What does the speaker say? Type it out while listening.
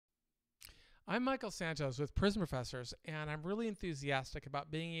I'm Michael Santos with Prison Professors, and I'm really enthusiastic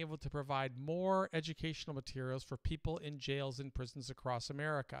about being able to provide more educational materials for people in jails and prisons across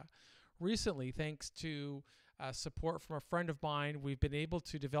America. Recently, thanks to support from a friend of mine, we've been able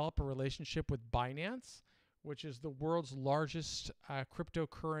to develop a relationship with Binance, which is the world's largest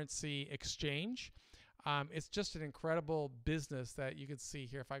cryptocurrency exchange. It's just an incredible business that you can see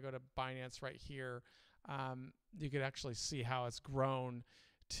here. If I go to Binance right here, you could actually see how it's grown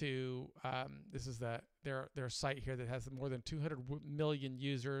to this is their site here that has more than 200 million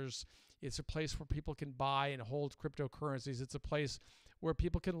users. It's a place where people can buy and hold cryptocurrencies. It's a place where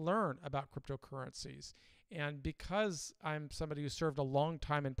people can learn about cryptocurrencies. And because I'm somebody who served a long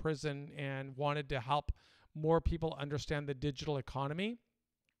time in prison and wanted to help more people understand the digital economy,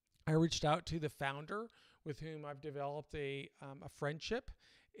 I reached out to the founder with whom I've developed a friendship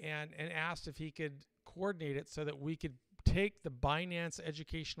and asked if he could coordinate it so that we could take the Binance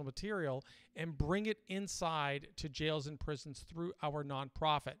educational material and bring it inside to jails and prisons through our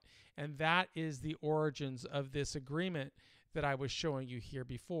nonprofit. And that is the origins of this agreement that I was showing you here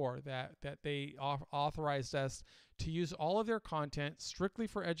before, that they authorized us to use all of their content strictly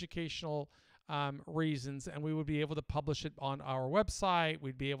for educational reasons, and we would be able to publish it on our website.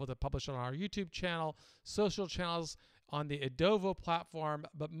 We'd be able to publish it on our YouTube channel, social channels, on the Adovo platform,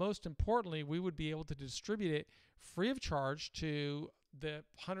 but most importantly, we would be able to distribute it free of charge to the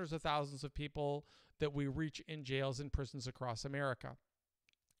hundreds of thousands of people that we reach in jails and prisons across America.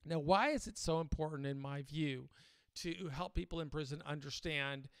 Now, why is it so important, in my view, to help people in prison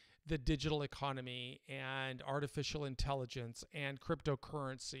understand the digital economy and artificial intelligence and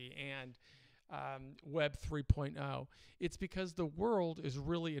cryptocurrency and Web 3.0? It's because the world is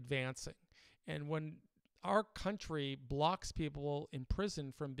really advancing. And when our country blocks people in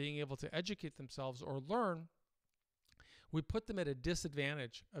prison from being able to educate themselves or learn, we put them at a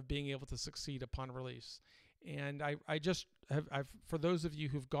disadvantage of being able to succeed upon release. And I just have, for those of you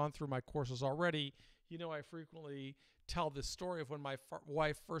who've gone through my courses already, you know I frequently tell this story of when my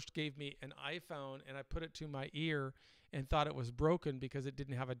wife first gave me an iPhone and I put it to my ear and thought it was broken because it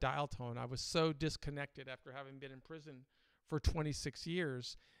didn't have a dial tone. I was so disconnected after having been in prison for 26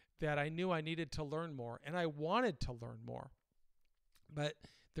 years that I knew I needed to learn more, and I wanted to learn more. But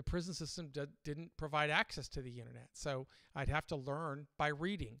the prison system didn't provide access to the internet. So I'd have to learn by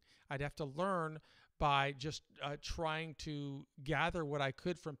reading. I'd have to learn by just trying to gather what I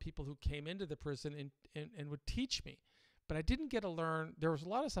could from people who came into the prison and would teach me. But I didn't get to learn. There was a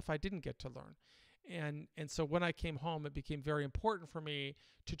lot of stuff I didn't get to learn. And so when I came home, it became very important for me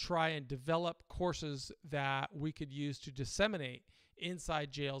to try and develop courses that we could use to disseminate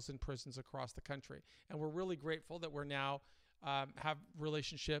inside jails and prisons across the country. And we're really grateful that we're now have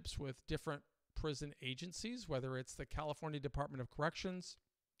relationships with different prison agencies, whether it's the California Department of Corrections,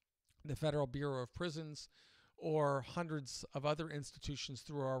 the Federal Bureau of Prisons, or hundreds of other institutions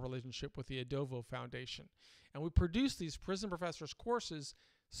through our relationship with the Adovo Foundation. And we produce these Prison Professors courses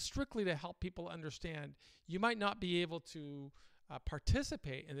strictly to help people understand you might not be able to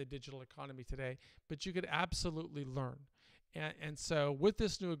participate in the digital economy today, but you could absolutely learn. And so with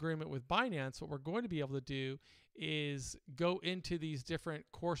this new agreement with Binance, what we're going to be able to do is go into these different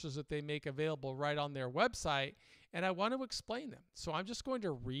courses that they make available right on their website, and I want to explain them. So I'm just going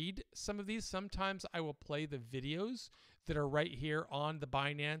to read some of these. Sometimes I will play the videos that are right here on the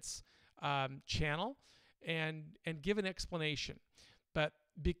Binance channel and give an explanation. But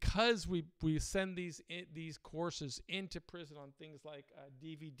because we send these courses into prison on things like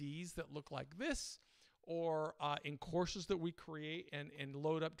DVDs that look like this, or in courses that we create and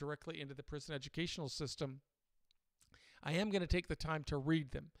load up directly into the prison educational system, I am going to take the time to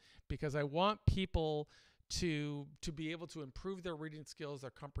read them because I want people to be able to improve their reading skills, their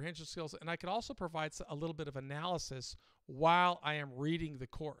comprehension skills, and I can also provide a little bit of analysis while I am reading the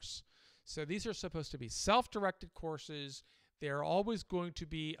course. So these are supposed to be self-directed courses. They're always going to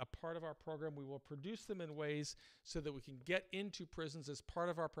be a part of our program. We will produce them in ways so that we can get into prisons as part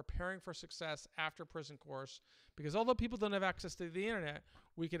of our Preparing for Success After Prison course. Because although people don't have access to the internet,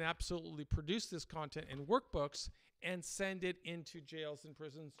 we can absolutely produce this content in workbooks and send it into jails and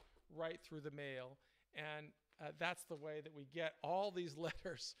prisons right through the mail. And that's the way that we get all these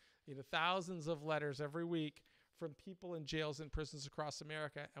letters, thousands of letters every week from people in jails and prisons across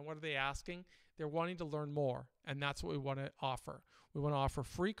America. And what are they asking? They're wanting to learn more. And that's what we want to offer. We want to offer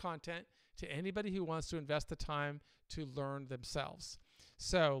free content to anybody who wants to invest the time to learn themselves.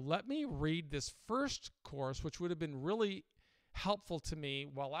 So let me read this first course, which would have been really helpful to me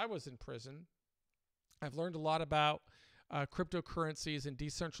while I was in prison. I've learned a lot about cryptocurrencies and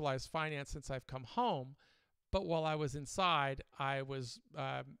decentralized finance since I've come home. but while I was inside, I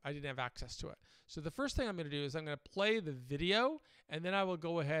didn't have access to it. So the first thing I'm going to do is I'm going to play the video, and then I will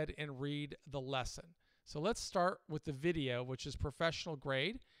go ahead and read the lesson. So let's start with the video, which is professional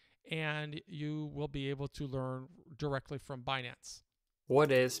grade, and you will be able to learn directly from Binance.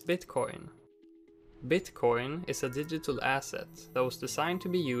 What is Bitcoin? Bitcoin is a digital asset that was designed to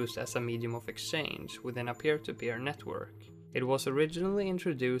be used as a medium of exchange within a peer-to-peer network. It was originally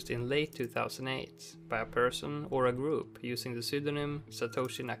introduced in late 2008 by a person or a group using the pseudonym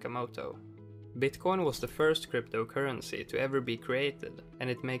Satoshi Nakamoto. Bitcoin was the first cryptocurrency to ever be created, and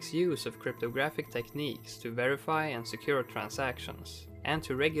it makes use of cryptographic techniques to verify and secure transactions, and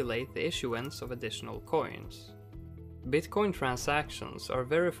to regulate the issuance of additional coins. Bitcoin transactions are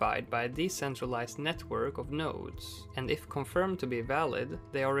verified by a decentralized network of nodes, and if confirmed to be valid,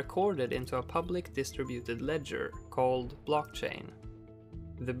 they are recorded into a public distributed ledger called blockchain.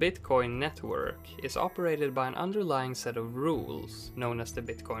 The Bitcoin network is operated by an underlying set of rules known as the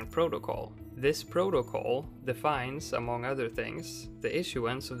Bitcoin protocol. This protocol defines, among other things, the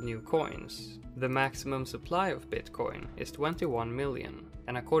issuance of new coins. The maximum supply of Bitcoin is 21 million,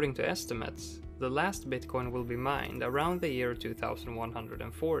 and according to estimates, the last Bitcoin will be mined around the year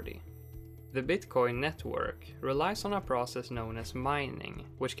 2140. The Bitcoin network relies on a process known as mining,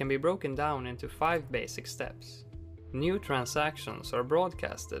 which can be broken down into 5 basic steps. New transactions are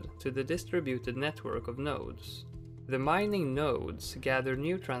broadcasted to the distributed network of nodes. The mining nodes gather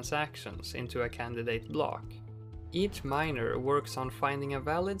new transactions into a candidate block. Each miner works on finding a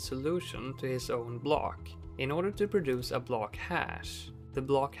valid solution to his own block in order to produce a block hash. The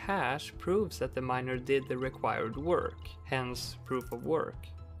block hash proves that the miner did the required work, hence proof of work.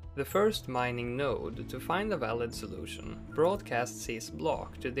 The first mining node to find a valid solution broadcasts his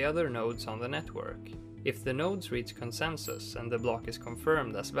block to the other nodes on the network. If the nodes reach consensus and the block is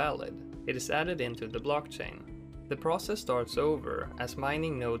confirmed as valid, it is added into the blockchain. The process starts over as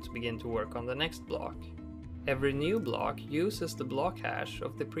mining nodes begin to work on the next block. Every new block uses the block hash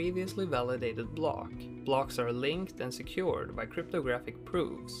of the previously validated block. Blocks are linked and secured by cryptographic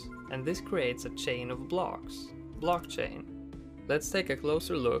proofs, and this creates a chain of blocks, blockchain. Let's take a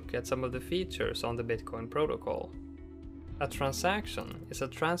closer look at some of the features on the Bitcoin protocol. A transaction is a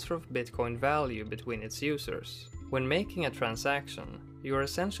transfer of Bitcoin value between its users. When making a transaction, you are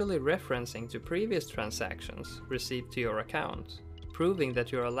essentially referencing to previous transactions received to your account, proving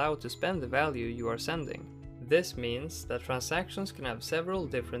that you are allowed to spend the value you are sending. This means that transactions can have several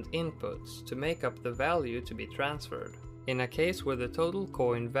different inputs to make up the value to be transferred. In a case where the total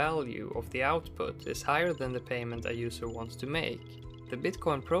coin value of the output is higher than the payment a user wants to make, the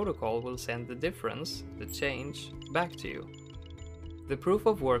Bitcoin protocol will send the difference, the change, back to you. The proof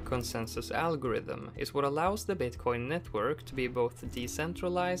of work consensus algorithm is what allows the Bitcoin network to be both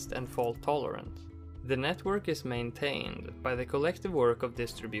decentralized and fault tolerant. The network is maintained by the collective work of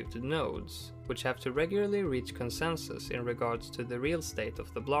distributed nodes, which have to regularly reach consensus in regards to the real state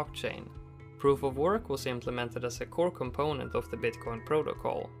of the blockchain. Proof of work was implemented as a core component of the Bitcoin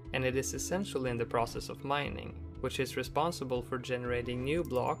protocol, and it is essential in the process of mining, which is responsible for generating new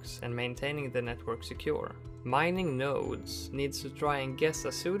blocks and maintaining the network secure. Mining nodes needs to try and guess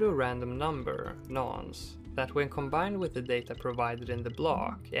a pseudo-random number, nonce, that when combined with the data provided in the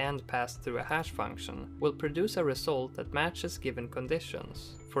block and passed through a hash function, will produce a result that matches given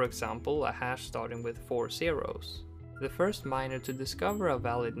conditions, for example a hash starting with 4 zeros. The first miner to discover a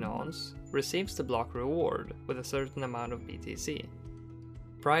valid nonce receives the block reward with a certain amount of BTC.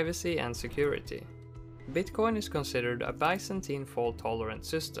 Privacy and security. Bitcoin is considered a Byzantine fault-tolerant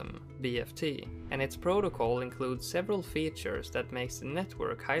system, BFT, and its protocol includes several features that makes the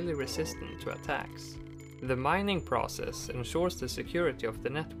network highly resistant to attacks. The mining process ensures the security of the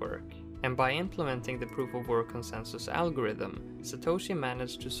network, and by implementing the proof-of-work consensus algorithm, Satoshi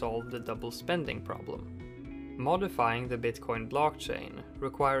managed to solve the double spending problem. Modifying the Bitcoin blockchain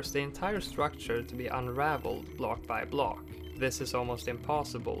requires the entire structure to be unraveled block by block. This is almost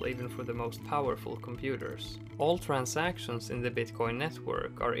impossible even for the most powerful computers. All transactions in the Bitcoin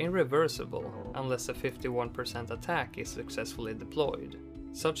network are irreversible unless a 51% attack is successfully deployed.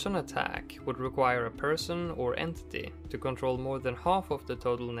 Such an attack would require a person or entity to control more than half of the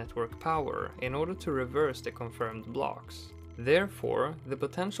total network power in order to reverse the confirmed blocks. Therefore, the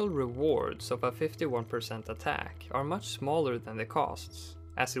potential rewards of a 51% attack are much smaller than the costs,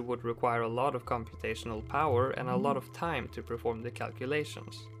 as it would require a lot of computational power and a lot of time to perform the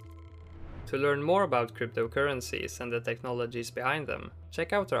calculations. To learn more about cryptocurrencies and the technologies behind them,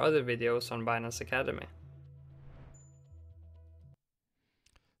 check out our other videos on Binance Academy.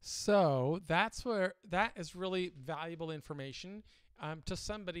 So that is really valuable information. to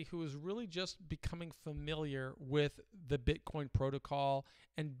somebody who is really just becoming familiar with the Bitcoin protocol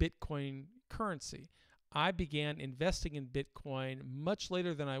and Bitcoin currency. I began investing in Bitcoin much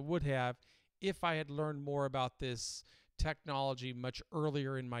later than I would have if I had learned more about this technology much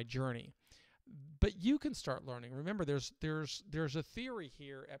earlier in my journey. But you can start learning. Remember, there's a theory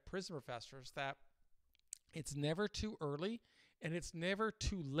here at Prism Professors that it's never too early and it's never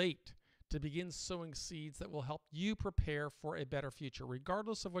too late to begin sowing seeds that will help you prepare for a better future,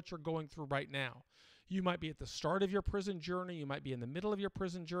 regardless of what you're going through right now. You might be at the start of your prison journey. You might be in the middle of your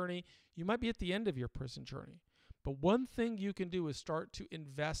prison journey. You might be at the end of your prison journey. But one thing you can do is start to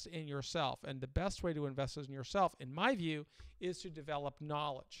invest in yourself. And the best way to invest in yourself, in my view, is to develop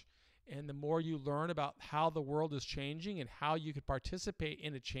knowledge. And the more you learn about how the world is changing and how you could participate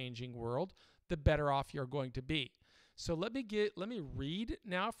in a changing world, the better off you're going to be. So let me read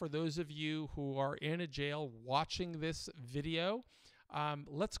now for those of you who are in a jail watching this video.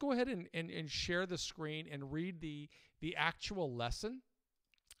 Let's go ahead and share the screen and read the actual lesson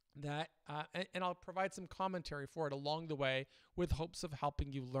that, and I'll provide some commentary for it along the way with hopes of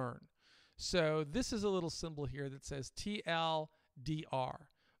helping you learn. So this is a little symbol here that says TLDR.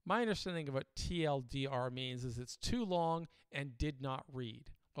 My understanding of what TLDR means is it's too long and did not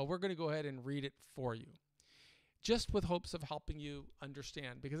read. Well, we're going to go ahead and read it for you, just with hopes of helping you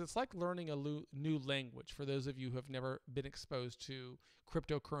understand, because it's like learning a new language for those of you who have never been exposed to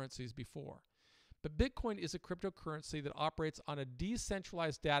cryptocurrencies before. But Bitcoin is a cryptocurrency that operates on a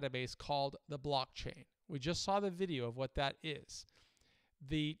decentralized database called the blockchain. We just saw the video of what that is.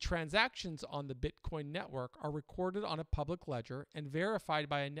 The transactions on the Bitcoin network are recorded on a public ledger and verified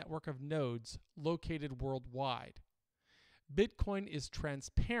by a network of nodes located worldwide. Bitcoin is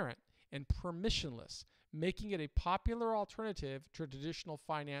transparent and permissionless, making it a popular alternative to traditional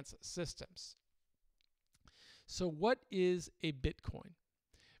finance systems. So what is a Bitcoin?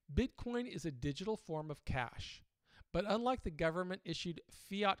 Bitcoin is a digital form of cash, but unlike the government-issued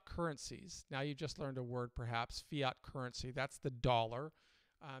fiat currencies, now you just learned a word perhaps, fiat currency, that's the dollar,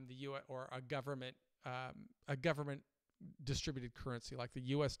 the US, or a government distributed currency like the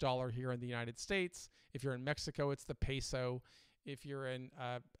US dollar here in the United States. If you're in Mexico, it's the peso. If you're in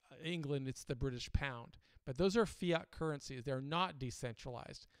England, it's the British pound. But those are fiat currencies. They're not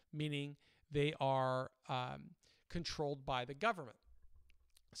decentralized, meaning they are controlled by the government.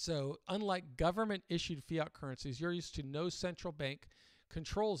 So unlike government-issued fiat currencies, you're used to no central bank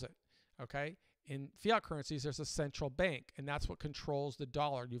controls it, okay? In fiat currencies, there's a central bank, and that's what controls the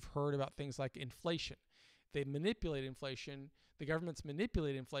dollar. You've heard about things like inflation. They manipulate inflation. The governments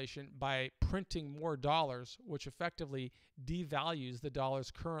manipulate inflation by printing more dollars, which effectively devalues the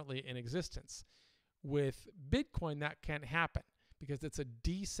dollars currently in existence. With Bitcoin, that can't happen because it's a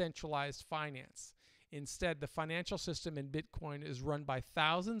decentralized finance. Instead, the financial system in Bitcoin is run by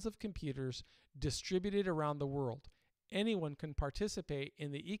thousands of computers distributed around the world. Anyone can participate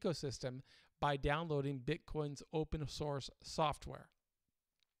in the ecosystem by downloading Bitcoin's open source software.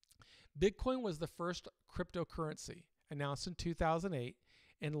 Bitcoin was the first cryptocurrency announced in 2008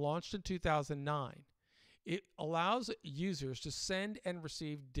 and launched in 2009. It allows users to send and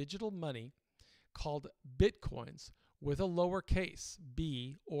receive digital money called Bitcoins with a lowercase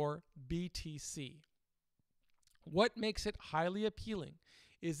b or BTC. What makes it highly appealing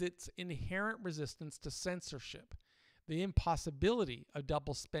is its inherent resistance to censorship, the impossibility of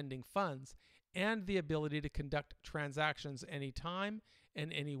double spending funds, and the ability to conduct transactions anytime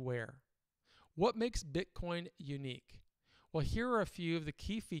and anywhere. What makes Bitcoin unique? Well, here are a few of the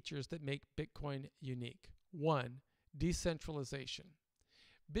key features that make Bitcoin unique. 1. Decentralization.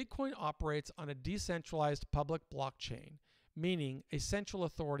 Bitcoin operates on a decentralized public blockchain, meaning a central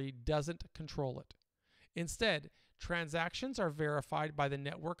authority doesn't control it. Instead, transactions are verified by the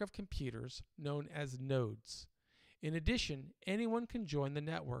network of computers known as nodes. In addition, anyone can join the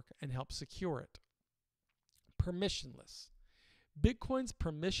network and help secure it. Permissionless. Bitcoin's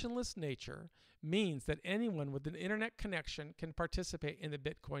permissionless nature means that anyone with an internet connection can participate in the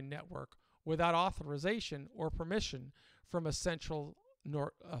Bitcoin network without authorization or permission from a central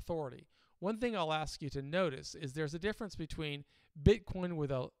authority. One thing I'll ask you to notice is there's a difference between Bitcoin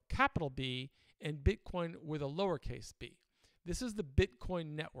with a capital B and Bitcoin with a lowercase b. This is the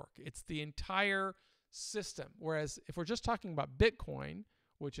Bitcoin network. It's the entire system. Whereas if we're just talking about Bitcoin,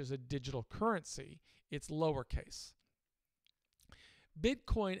 which is a digital currency, it's lowercase.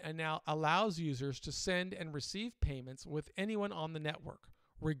 Bitcoin now allows users to send and receive payments with anyone on the network,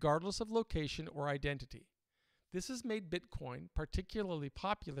 regardless of location or identity. This has made Bitcoin particularly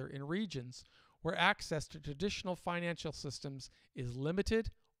popular in regions where access to traditional financial systems is limited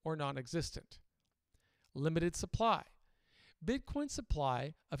or non-existent. Limited supply. Bitcoin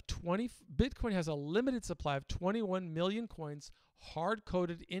has a limited supply of 21 million coins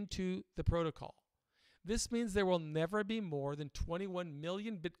hard-coded into the protocol. This means there will never be more than 21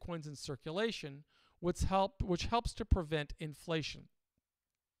 million Bitcoins in circulation, which helps to prevent inflation.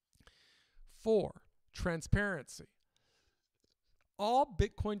 4. Transparency. All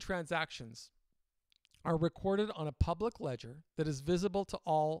Bitcoin transactions are recorded on a public ledger that is visible to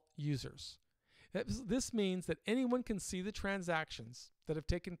all users. This means that anyone can see the transactions that have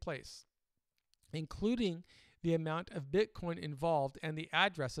taken place, including the amount of Bitcoin involved and the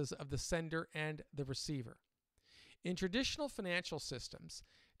addresses of the sender and the receiver. In traditional financial systems,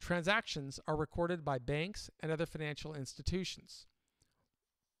 transactions are recorded by banks and other financial institutions.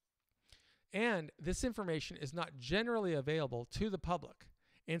 And this information is not generally available to the public.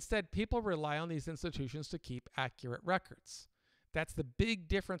 Instead, people rely on these institutions to keep accurate records. That's the big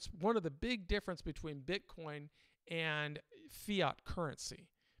difference, one of the big difference between Bitcoin and fiat currency,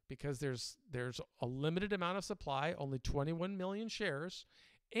 because there's a limited amount of supply, only 21 million shares,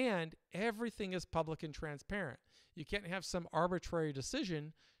 and everything is public and transparent. You can't have some arbitrary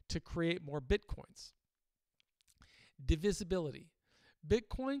decision to create more Bitcoins. Divisibility.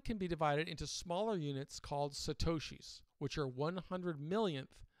 Bitcoin can be divided into smaller units called satoshis, which are 100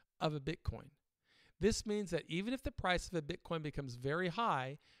 millionth of a Bitcoin. This means that even if the price of a Bitcoin becomes very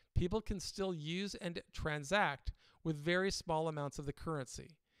high, people can still use and transact with very small amounts of the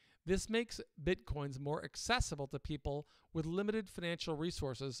currency. This makes Bitcoins more accessible to people with limited financial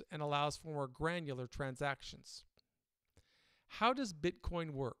resources and allows for more granular transactions. How does Bitcoin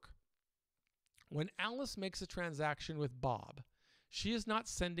work? When Alice makes a transaction with Bob, she is not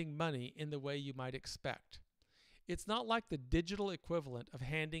sending money in the way you might expect. It's not like the digital equivalent of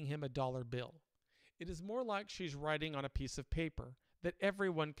handing him a dollar bill. It is more like she's writing on a piece of paper that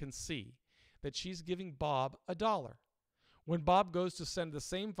everyone can see that she's giving Bob $1. When Bob goes to send the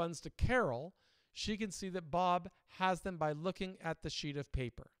same funds to Carol, she can see that Bob has them by looking at the sheet of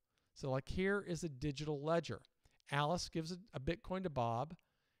paper. So like here is a digital ledger. Alice gives a Bitcoin to Bob.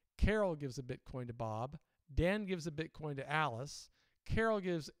 Carol gives a Bitcoin to Bob. Dan gives a Bitcoin to Alice. Carol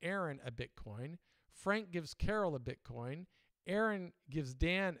gives Aaron a Bitcoin. Frank gives Carol a Bitcoin. Aaron gives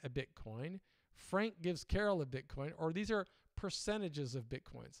Dan a Bitcoin. Frank gives Carol a Bitcoin, or these are percentages of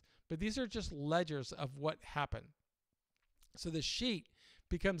Bitcoins, but these are just ledgers of what happened. So the sheet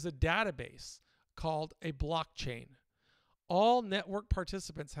becomes a database called a blockchain. All network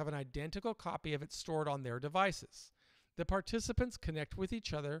participants have an identical copy of it stored on their devices. The participants connect with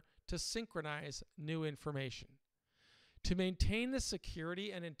each other to synchronize new information. To maintain the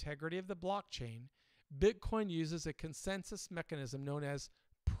security and integrity of the blockchain, Bitcoin uses a consensus mechanism known as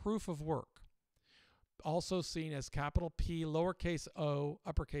proof of work, also seen as capital P, lowercase o,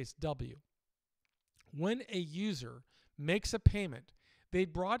 uppercase W. When a user makes a payment, they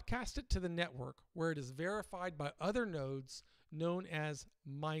broadcast it to the network where it is verified by other nodes known as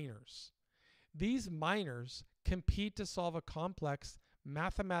miners. These miners compete to solve a complex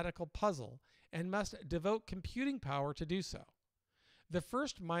mathematical puzzle and must devote computing power to do so. The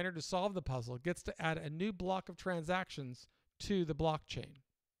first miner to solve the puzzle gets to add a new block of transactions to the blockchain.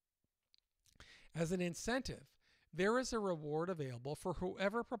 As an incentive, there is a reward available for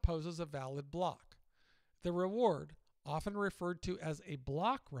whoever proposes a valid block. The reward, often referred to as a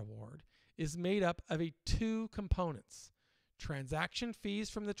block reward, is made up of two components: transaction fees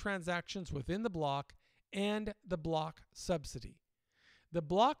from the transactions within the block and the block subsidy. The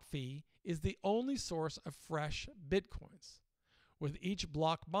block fee is the only source of fresh Bitcoins. With each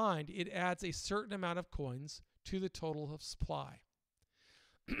block mined, it adds a certain amount of coins to the total of supply.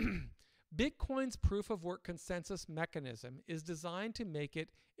 Bitcoin's proof-of-work consensus mechanism is designed to make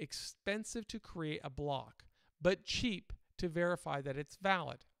it expensive to create a block, but cheap to verify that it's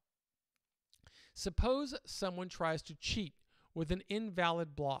valid. Suppose someone tries to cheat with an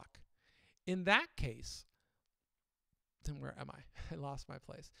invalid block. In that case, where am I? I lost my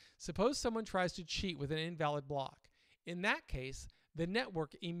place. Suppose someone tries to cheat with an invalid block. In that case, the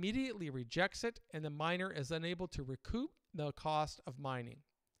network immediately rejects it and the miner is unable to recoup the cost of mining.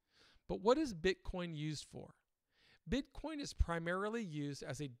 But what is Bitcoin used for? Bitcoin is primarily used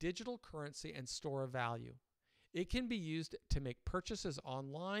as a digital currency and store of value. It can be used to make purchases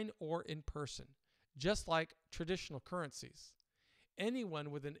online or in person, just like traditional currencies. Anyone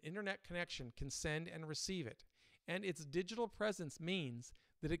with an internet connection can send and receive it, and its digital presence means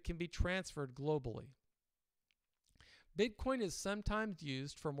that it can be transferred globally. Bitcoin is sometimes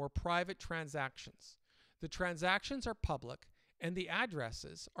used for more private transactions. The transactions are public, and the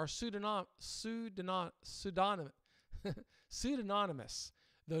addresses are pseudonymous,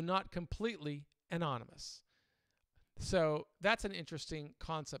 though not completely anonymous. So that's an interesting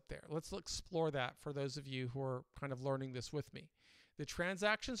concept there. Let's explore that for those of you who are kind of learning this with me. The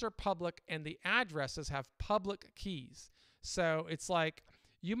transactions are public and the addresses have public keys. So it's like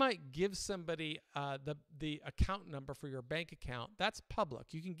you might give somebody the account number for your bank account. That's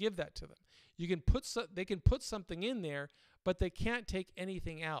public. You can give that to them. You can they can put something in there, but they can't take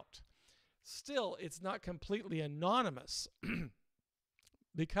anything out. Still, it's not completely anonymous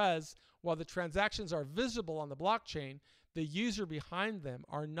because while the transactions are visible on the blockchain, the user behind them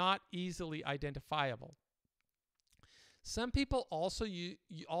are not easily identifiable. Some people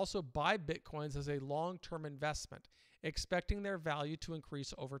also buy Bitcoins as a long-term investment, expecting their value to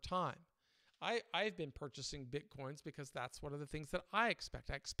increase over time. I've been purchasing Bitcoins because that's one of the things that I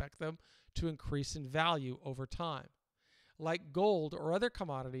expect. I expect them to increase in value over time. Like gold or other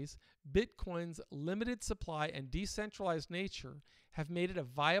commodities, Bitcoin's limited supply and decentralized nature have made it a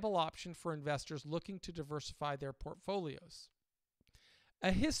viable option for investors looking to diversify their portfolios.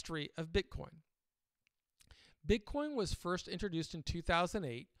 A history of Bitcoin. Bitcoin was first introduced in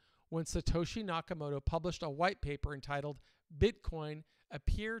 2008 when Satoshi Nakamoto published a white paper entitled Bitcoin, a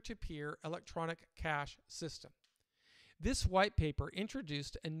Peer-to-Peer Electronic Cash System. This white paper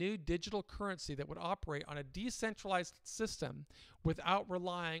introduced a new digital currency that would operate on a decentralized system without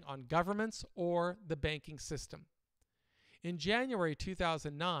relying on governments or the banking system. In January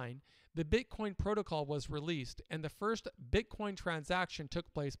 2009, the Bitcoin protocol was released, and the first Bitcoin transaction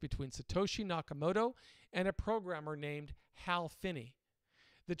took place between Satoshi Nakamoto and a programmer named Hal Finney.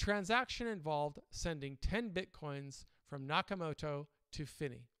 The transaction involved sending 10 Bitcoins from Nakamoto to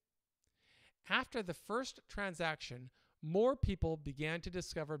Finney. After the first transaction, more people began to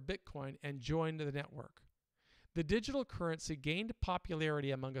discover Bitcoin and joined the network. The digital currency gained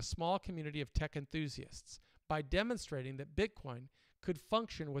popularity among a small community of tech enthusiasts by demonstrating that Bitcoin could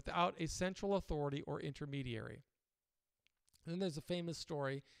function without a central authority or intermediary. And then there's a famous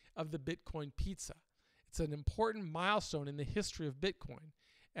story of the Bitcoin pizza. It's an important milestone in the history of Bitcoin,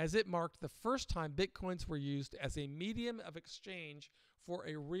 as it marked the first time Bitcoins were used as a medium of exchange for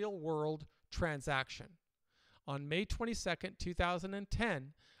a real-world transaction. On May 22,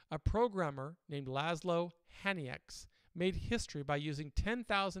 2010, a programmer named Laszlo Hanieks made history by using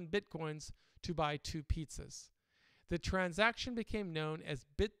 10,000 Bitcoins to buy 2 pizzas. The transaction became known as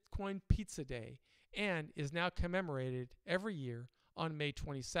Bitcoin Pizza Day and is now commemorated every year on May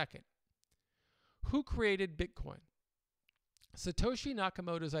 22nd. Who created Bitcoin? Satoshi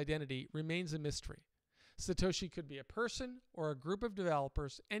Nakamoto's identity remains a mystery. Satoshi could be a person or a group of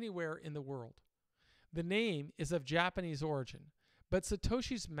developers anywhere in the world. The name is of Japanese origin, but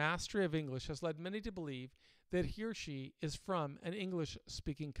Satoshi's mastery of English has led many to believe that he or she is from an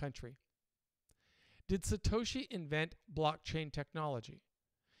English-speaking country. Did Satoshi invent blockchain technology?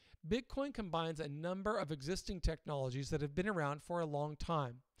 Bitcoin combines a number of existing technologies that have been around for a long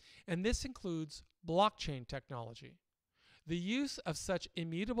time, and this includes blockchain technology. The use of such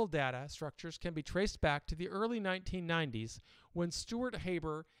immutable data structures can be traced back to the early 1990s when Stuart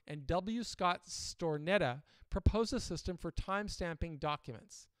Haber and W. Scott Stornetta proposed a system for time-stamping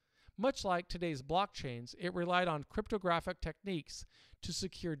documents. Much like today's blockchains, it relied on cryptographic techniques to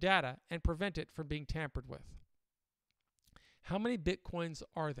secure data and prevent it from being tampered with. How many Bitcoins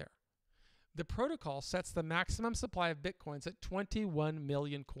are there? The protocol sets the maximum supply of Bitcoins at 21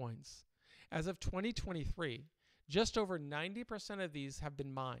 million coins. As of 2023, just over 90% of these have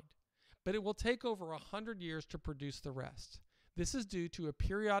been mined, but it will take over 100 years to produce the rest. This is due to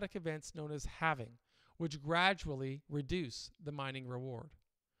periodic events known as halving, which gradually reduce the mining reward.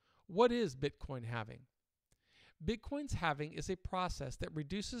 What is Bitcoin halving? Bitcoin's halving is a process that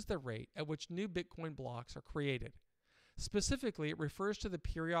reduces the rate at which new Bitcoin blocks are created. Specifically, it refers to the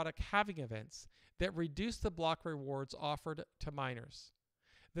periodic halving events that reduce the block rewards offered to miners.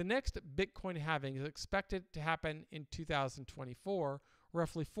 The next Bitcoin halving is expected to happen in 2024,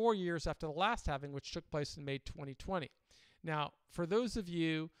 roughly 4 years after the last halving, which took place in May 2020. Now, for those of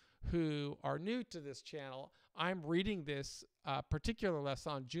you who are new to this channel, I'm reading this particular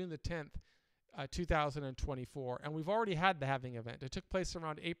lesson on June the 10th, 2024, and we've already had the halving event. It took place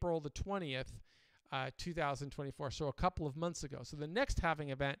around April the 20th, 2024, so a couple of months ago. So the next halving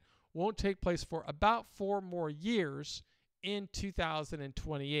event won't take place for about 4 more years in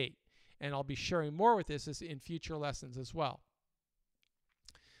 2028, and I'll be sharing more with this in future lessons as well.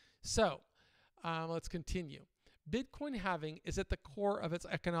 So let's continue. Bitcoin halving is at the core of its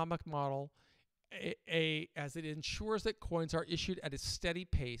economic model as it ensures that coins are issued at a steady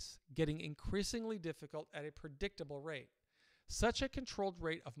pace, getting increasingly difficult at a predictable rate. Such a controlled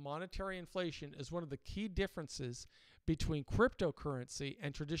rate of monetary inflation is one of the key differences between cryptocurrency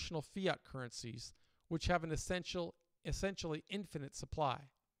and traditional fiat currencies, which have an essential essentially infinite supply.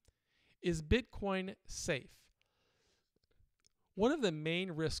 Is Bitcoin safe? One of the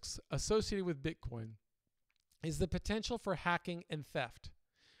main risks associated with Bitcoin is the potential for hacking and theft.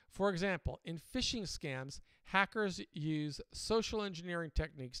 For example, in phishing scams, hackers use social engineering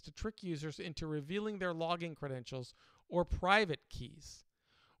techniques to trick users into revealing their login credentials or private keys.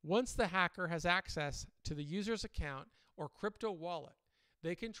 Once the hacker has access to the user's account or crypto wallet,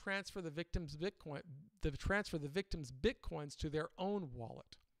 they can transfer the victim's bitcoins to their own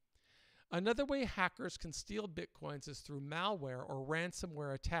wallet. Another way hackers can steal bitcoins is through malware or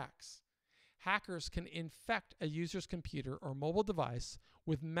ransomware attacks. Hackers can infect a user's computer or mobile device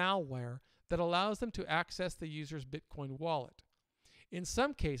with malware that allows them to access the user's Bitcoin wallet. In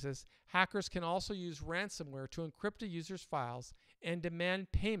some cases, hackers can also use ransomware to encrypt a user's files and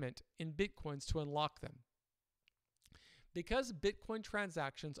demand payment in Bitcoins to unlock them. Because Bitcoin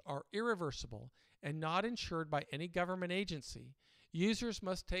transactions are irreversible and not insured by any government agency, users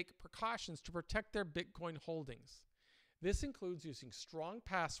must take precautions to protect their Bitcoin holdings. This includes using strong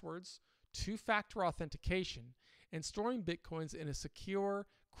passwords, two-factor authentication, and storing Bitcoins in a secure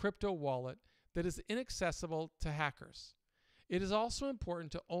crypto wallet that is inaccessible to hackers. It is also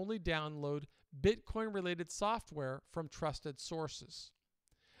important to only download Bitcoin-related software from trusted sources.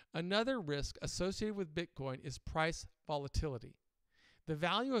 Another risk associated with Bitcoin is price volatility. The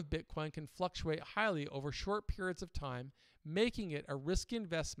value of Bitcoin can fluctuate highly over short periods of time, making it a risky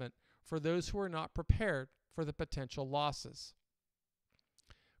investment for those who are not prepared for the potential losses.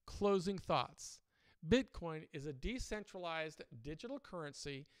 Closing thoughts. Bitcoin is a decentralized digital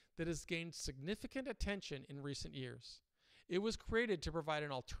currency that has gained significant attention in recent years. It was created to provide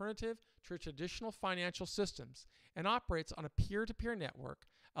an alternative to traditional financial systems and operates on a peer-to-peer network,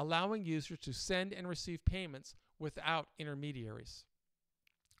 allowing users to send and receive payments without intermediaries.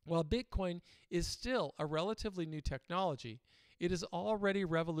 While Bitcoin is still a relatively new technology, it is already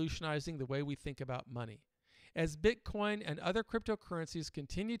revolutionizing the way we think about money. As Bitcoin and other cryptocurrencies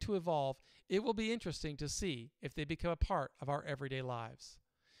continue to evolve, it will be interesting to see if they become a part of our everyday lives.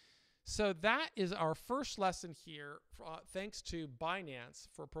 So that is our first lesson here. Thanks to Binance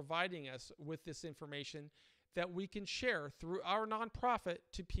for providing us with this information that we can share through our nonprofit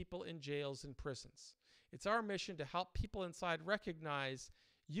to people in jails and prisons. It's our mission to help people inside recognize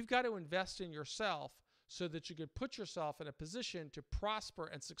you've got to invest in yourself so that you could put yourself in a position to prosper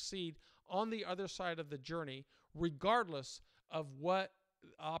and succeed on the other side of the journey, regardless of what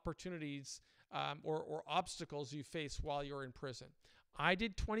opportunities or obstacles you face while you're in prison. I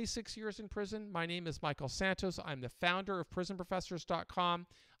did 26 years in prison. My name is Michael Santos. I'm the founder of prisonprofessors.com.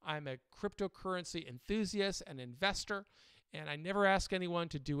 I'm a cryptocurrency enthusiast and investor, and I never ask anyone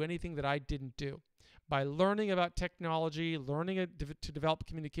to do anything that I didn't do. By learning about technology, learning to develop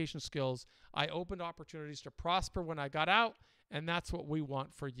communication skills, I opened opportunities to prosper when I got out, and that's what we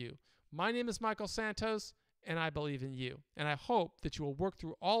want for you. My name is Michael Santos, and I believe in you. And I hope that you will work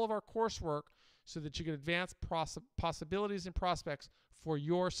through all of our coursework so that you can advance possibilities and prospects for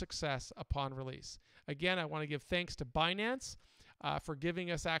your success upon release. Again, I want to give thanks to Binance for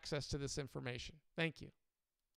giving us access to this information. Thank you.